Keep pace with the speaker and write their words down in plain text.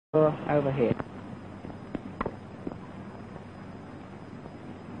overhead.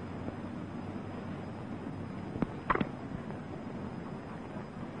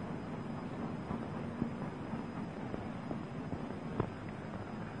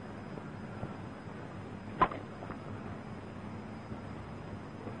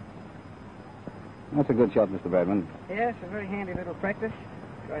 That's a good shot, Mr. Bradman. Yes, a very handy little practice.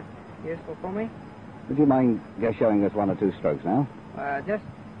 Quite useful for me. Would you mind just showing us one or two strokes now? Just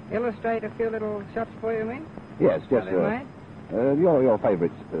illustrate a few little shots for you, mean? Yes, just your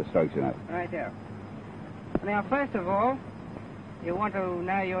favourite strokes, you know. Right there. Now, first of all, you want to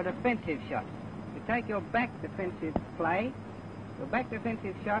know your defensive shot. You take your back defensive play. Your back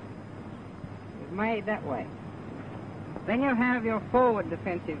defensive shot is made that way. Then you have your forward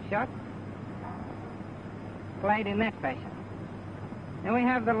defensive shot played in that fashion. Then we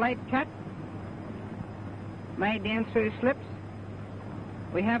have the late cut made down through slips.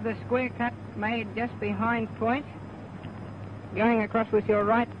 We have the square cut made just behind point, going across with your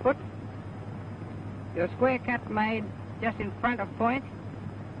right foot. Your square cut made just in front of point,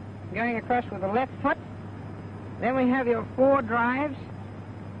 going across with the left foot. Then we have your four drives: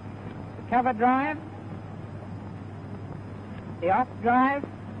 the cover drive, the off drive,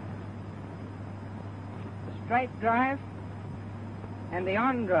 the straight drive, and the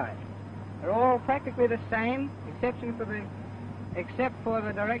on drive. They're all practically the same, except for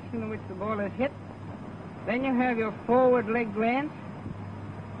the direction in which the ball is hit. Then you have your forward leg glance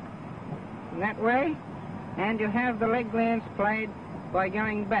in that way, and you have the leg glance played by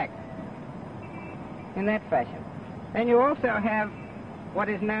going back in that fashion. Then you also have what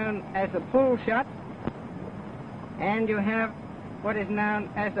is known as the pull shot, and you have what is known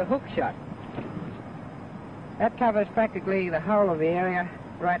as the hook shot. That covers practically the whole of the area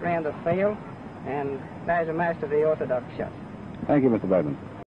right round the field, and those are most of the orthodox shots. Thank you, Mr. Bradman.